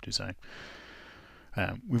master type design.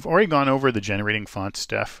 We've already gone over the generating font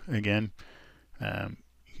stuff again.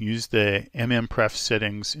 Use the mmpref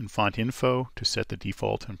settings in font info to set the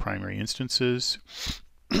default and primary instances.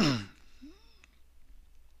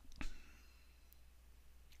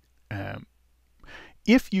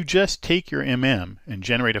 If you just take your and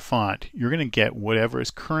generate a font, you're going to get whatever is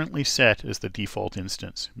currently set as the default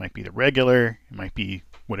instance. It might be the regular, it might be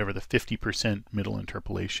whatever the 50% middle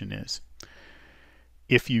interpolation is.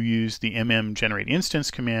 If you use the generate instance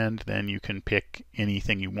command, then you can pick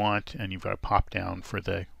anything you want, and you've got a pop down for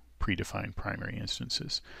the predefined primary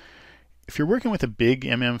instances. If you're working with a big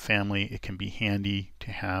family, it can be handy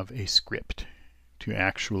to have a script, to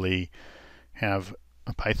actually have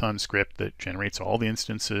a Python script that generates all the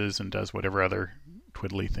instances and does whatever other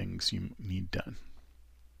twiddly things you need done.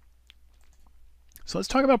 So let's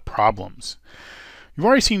talk about problems. You've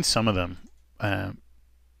already seen some of them.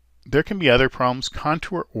 There can be other problems.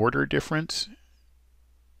 Contour order difference.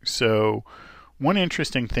 So one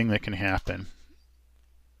interesting thing that can happen,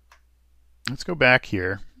 let's go back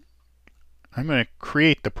here. I'm going to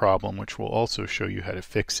create the problem, which will also show you how to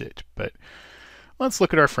fix it. But let's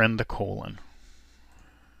look at our friend the colon.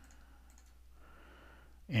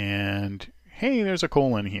 And hey, there's a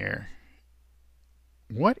colon here.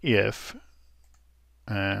 What if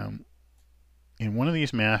in one of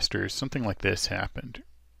these masters something like this happened?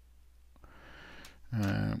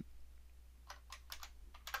 I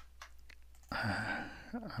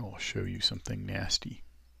will show you something nasty.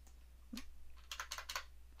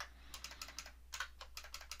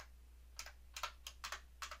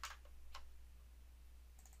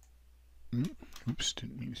 Oops,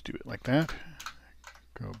 didn't mean to do it like that.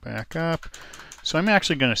 Go back up. So I'm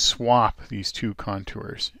actually going to swap these two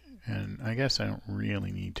contours. And I guess I don't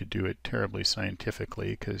really need to do it terribly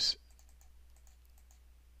scientifically because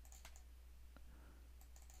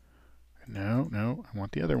no, I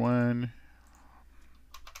want the other one.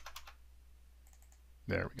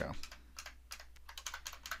 There we go.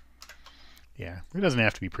 Yeah, it doesn't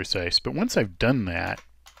have to be precise, but once I've done that,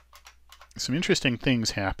 some interesting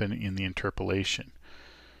things happen in the interpolation.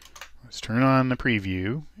 Let's turn on the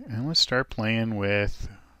preview and let's start playing with,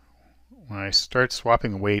 when I start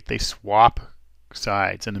swapping the weight, they swap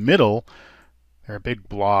sides. In the middle, they're a big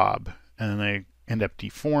blob, and then they end up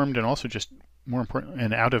deformed and also just more important,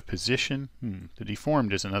 and out of position. The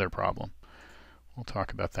deformed is another problem. We'll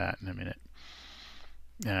talk about that in a minute.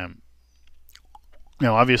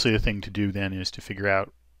 Now, obviously, the thing to do then is to figure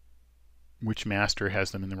out which master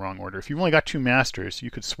has them in the wrong order. If you've only got two masters,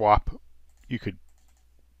 you could swap. You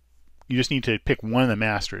just need to pick one of the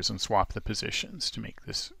masters and swap the positions to make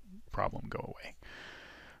this problem go away.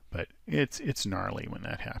 But it's gnarly when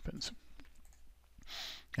that happens,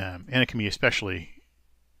 and it can be especially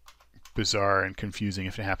bizarre and confusing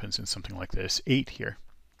if it happens in something like this 8 here.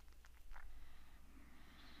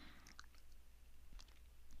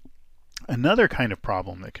 Another kind of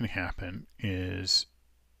problem that can happen is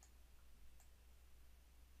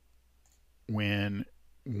when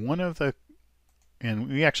one of the, and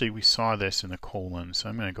we saw this in the colon, so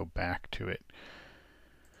I'm going to go back to it.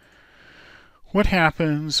 What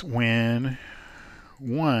happens when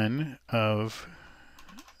one of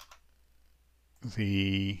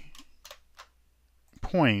the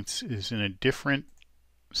points is in a different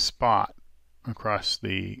spot across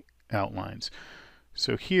the outlines?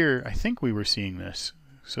 So here, I think we were seeing this.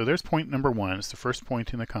 So there's point number 1. It's the first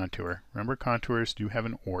point in the contour. Remember, contours do have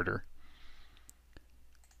an order.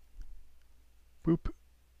 Boop.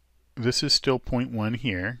 This is still point 1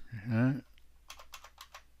 here.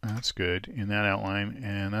 That's good in that outline,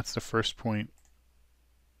 and that's the first point.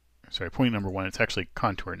 sorry, point number 1. It's actually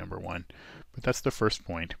contour number 1, but that's the first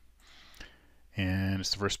point. And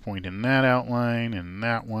it's the first point in that outline and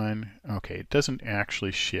that one. Okay, it doesn't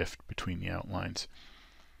actually shift between the outlines.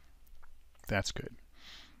 That's good.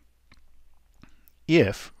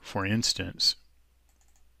 If, for instance,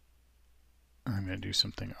 I'm going to do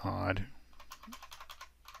something odd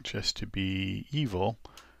just to be evil.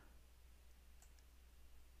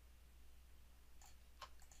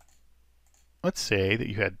 Let's say that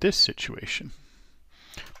you had this situation.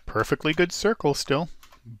 Perfectly good circle still,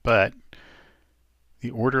 but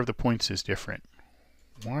the order of the points is different.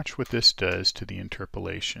 Watch what this does to the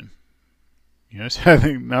interpolation. You notice how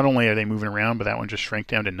not only are they moving around, but that one just shrank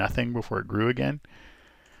down to nothing before it grew again.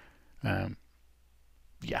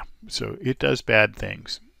 Yeah, so it does bad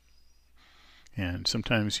things. And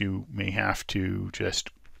sometimes you may have to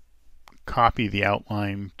just copy the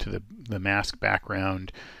outline to the mask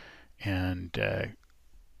background and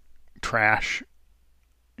trash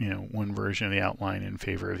one version of the outline in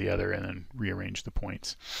favor of the other and then rearrange the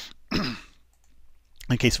points. In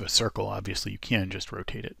the case of a circle, obviously you can just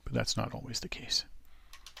rotate it, but that's not always the case.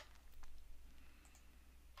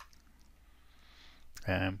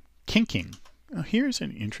 Kinking. Now here's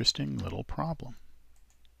an interesting little problem.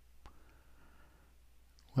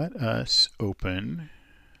 Let us open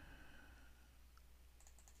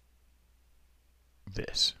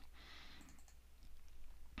this.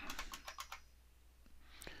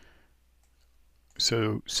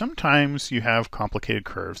 So sometimes you have complicated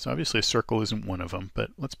curves. Obviously a circle isn't one of them,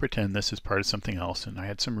 but let's pretend this is part of something else and I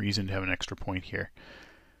had some reason to have an extra point here.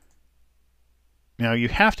 Now you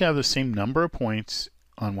have to have the same number of points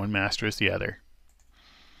on one master as the other.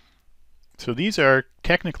 So these are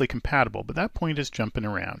technically compatible, but that point is jumping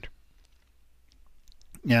around.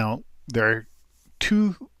 Now there are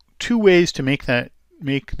two ways to make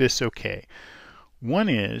this okay. One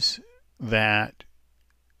is that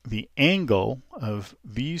the angle of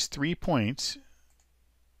these 3 points,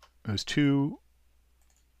 those two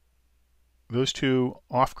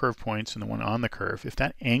off-curve points and the one on the curve, if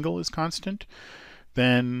that angle is constant,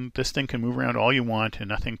 then this thing can move around all you want and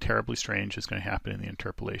nothing terribly strange is going to happen in the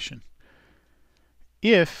interpolation.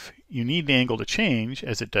 If you need the angle to change,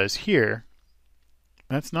 as it does here,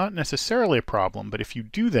 that's not necessarily a problem, but if you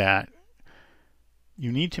do that,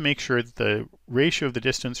 you need to make sure that the ratio of the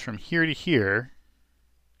distance from here to here,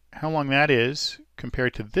 how long that is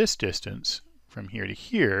compared to this distance from here to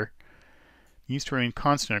here, needs to remain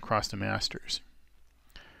constant across the masters.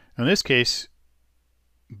 Now in this case,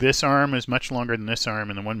 this arm is much longer than this arm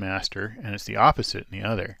in the one master, and it's the opposite in the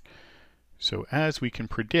other. So as we can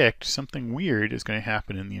predict, something weird is going to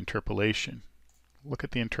happen in the interpolation. Look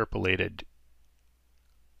at the interpolated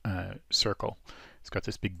circle. It's got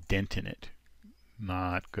this big dent in it.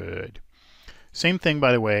 Not good. Same thing,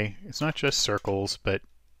 by the way. It's not just circles, but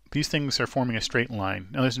these things are forming a straight line.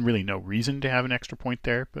 Now there's really no reason to have an extra point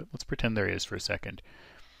there, but let's pretend there is for a second.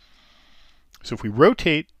 So if we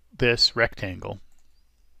rotate this rectangle,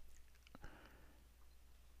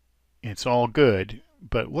 it's all good,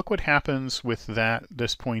 but look what happens with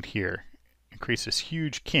this point here. It creates this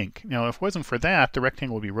huge kink. Now if it wasn't for that, the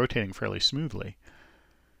rectangle would be rotating fairly smoothly,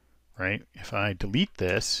 right? If I delete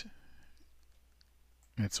this,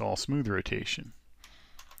 it's all smooth rotation.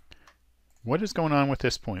 What is going on with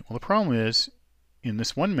this point? Well, the problem is, in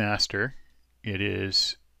this one master, it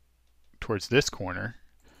is towards this corner,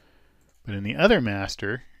 but in the other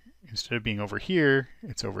master, instead of being over here,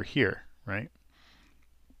 it's over here, right?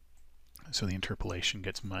 So the interpolation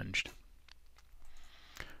gets munged.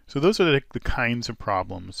 So those are the kinds of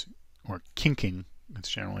problems, or kinking, it's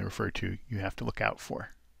generally referred to, you have to look out for.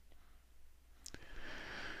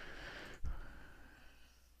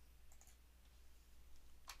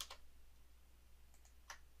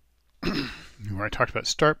 We already talked about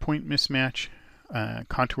start point mismatch,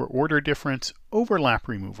 contour order difference, overlap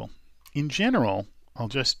removal. In general, I'll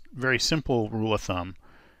just, very simple rule of thumb,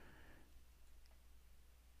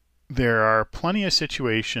 there are plenty of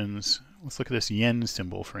situations, let's look at this yen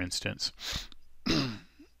symbol for instance,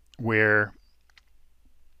 where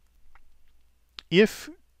if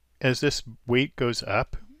as this weight goes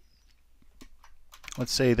up,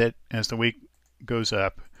 let's say that as the weight goes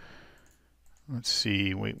up, let's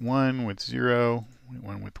see, weight 1 with 0, weight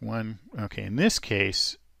 1 with 1. Okay, in this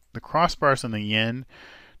case, the crossbars on the yen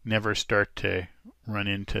never start to run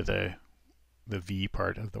into the V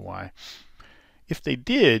part of the Y. If they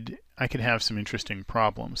did, I could have some interesting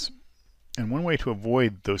problems. And one way to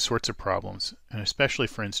avoid those sorts of problems, and especially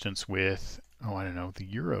for instance with, oh I don't know, the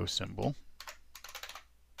euro symbol,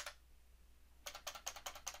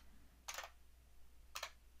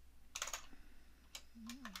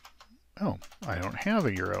 Oh, I don't have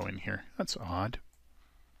a euro in here. That's odd.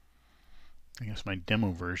 I guess my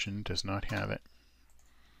demo version does not have it.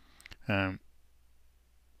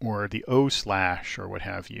 Or the O/ or what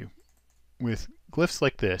have you. With glyphs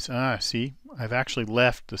like this, see, I've actually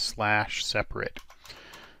left the slash separate.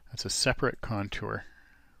 That's a separate contour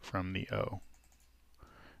from the O.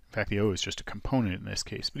 In fact, the O is just a component in this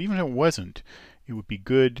case. But even if it wasn't, it would be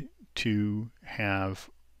good to have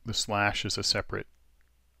the slash as a separate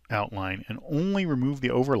outline and only remove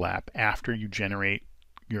the overlap after you generate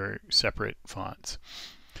your separate fonts.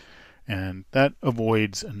 And that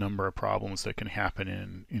avoids a number of problems that can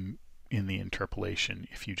happen in the interpolation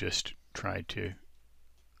if you just try to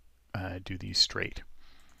do these straight.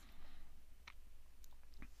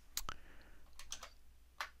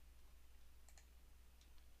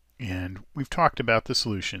 And we've talked about the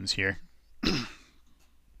solutions here.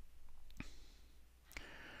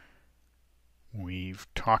 We've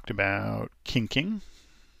talked about kinking.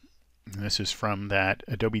 And this is from that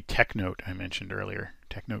Adobe TechNote I mentioned earlier.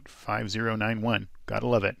 TechNote 5091. Gotta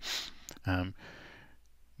love it.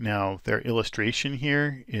 Now, their illustration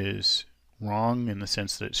here is wrong in the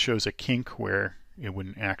sense that it shows a kink where it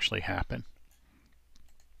wouldn't actually happen.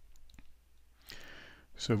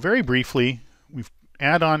 So very briefly, we've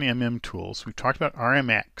add-on MM tools. We've talked about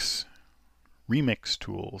RMX, Remix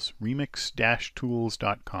tools,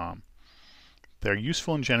 remix-tools.com. They're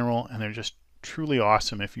useful in general, and they're just truly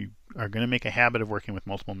awesome if you are going to make a habit of working with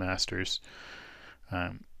multiple masters.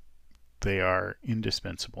 They are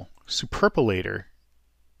indispensable. Superpolator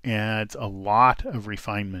adds a lot of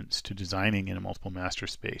refinements to designing in a multiple master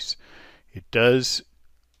space. It does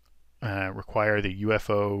require the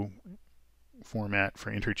UFO format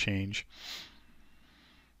for interchange.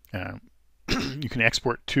 You can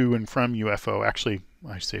export to and from UFO. Actually,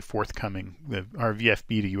 I say forthcoming. Our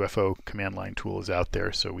VFB to UFO command line tool is out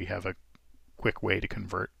there, so we have a quick way to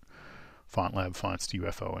convert FontLab fonts to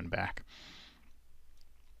UFO and back.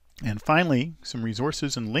 And finally, some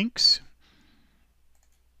resources and links.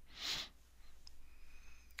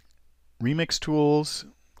 Remix tools.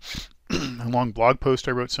 A long blog post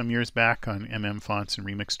I wrote some years back on MM fonts and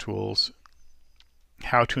Remix tools.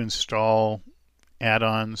 How to install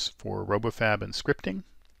add-ons for RoboFab and scripting,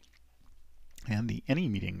 and the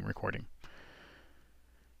AnyMeeting recording.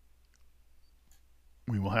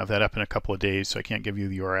 We will have that up in a couple of days, so I can't give you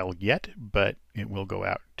the URL yet, but it will go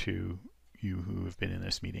out to you who have been in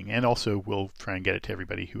this meeting, and also we'll try and get it to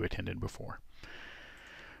everybody who attended before.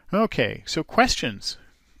 Okay, so questions.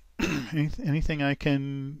 Anything I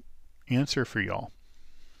can answer for y'all?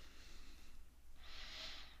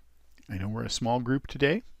 I know we're a small group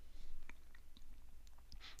today,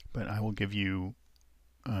 but I will give you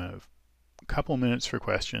a couple minutes for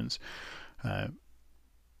questions. Let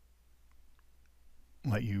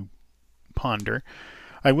you ponder.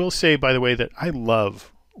 I will say, by the way, that I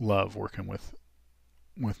love working with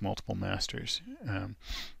multiple masters.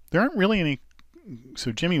 There aren't really any.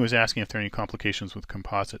 So Jimmy was asking if there are any complications with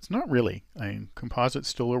composites. Not really. I mean, composites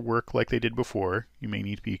still work like they did before. You may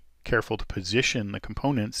need to be careful to position the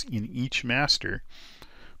components in each master,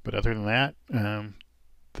 but other than that,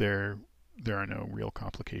 there are no real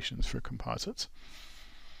complications for composites.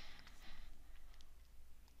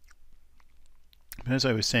 But as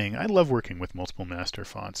I was saying, I love working with multiple master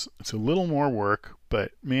fonts. It's a little more work,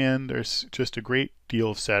 but man, there's just a great deal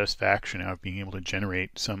of satisfaction out of being able to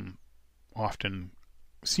generate some often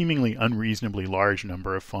seemingly unreasonably large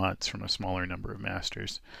number of fonts from a smaller number of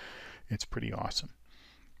masters. It's pretty awesome.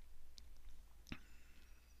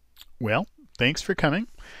 Well, thanks for coming.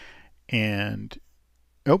 And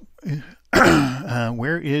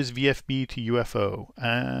where is VFB to UFO?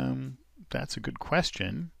 That's a good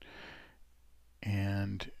question.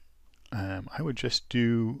 And I would just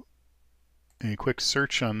do a quick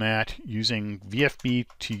search on that using VFB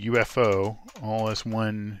to UFO all as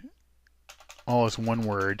one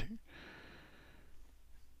word.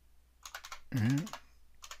 And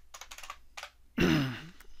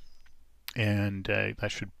that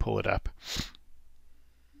should pull it up.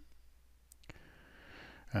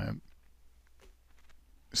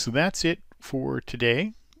 So that's it for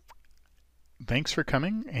today. Thanks for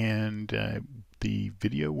coming, and the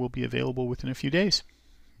video will be available within a few days.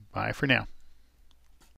 Bye for now.